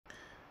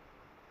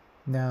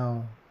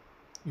Now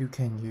you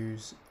can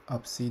use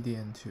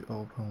Obsidian to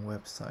open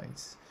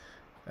websites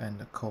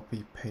and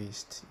copy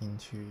paste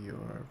into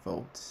your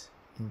vault,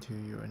 into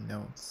your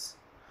notes.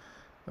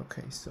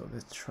 Okay, so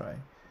let's try.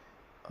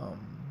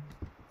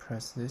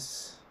 Press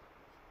this,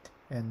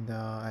 and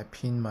I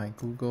pin my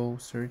Google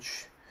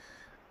search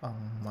on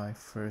my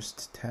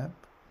first tab,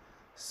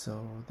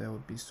 so that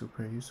would be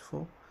super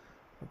useful.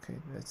 Okay,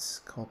 let's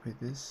copy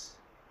this,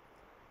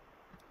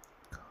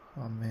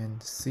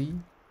 Command C,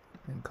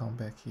 and come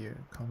back here,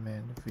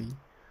 Command V.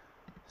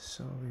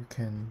 So you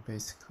can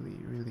basically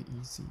really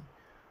easy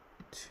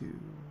to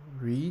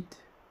read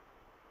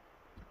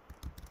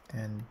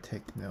and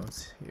take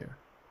notes here.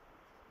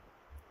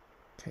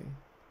 Okay,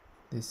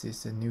 this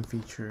is a new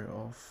feature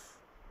of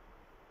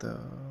the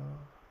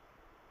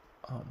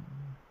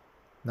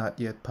not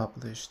yet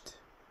published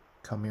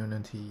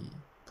community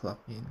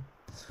plugin.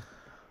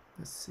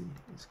 Let's see,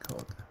 it's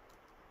called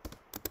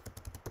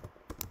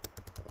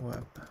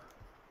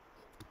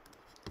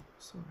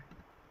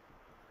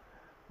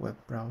web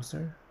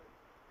browser.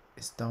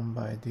 It's done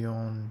by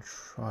Dion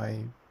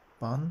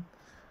Triban.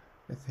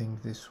 I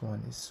think this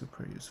one is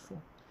super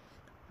useful.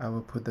 I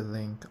will put the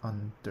link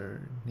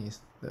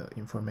underneath the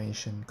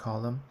information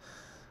column,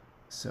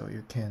 so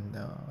you can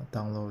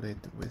download it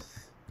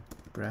with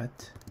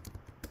Brett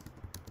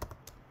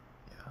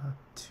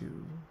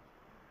to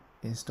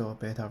install a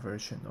beta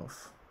version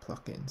of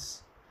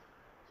plugins.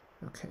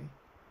 Okay,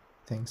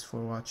 thanks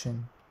for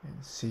watching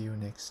and see you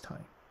next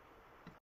time.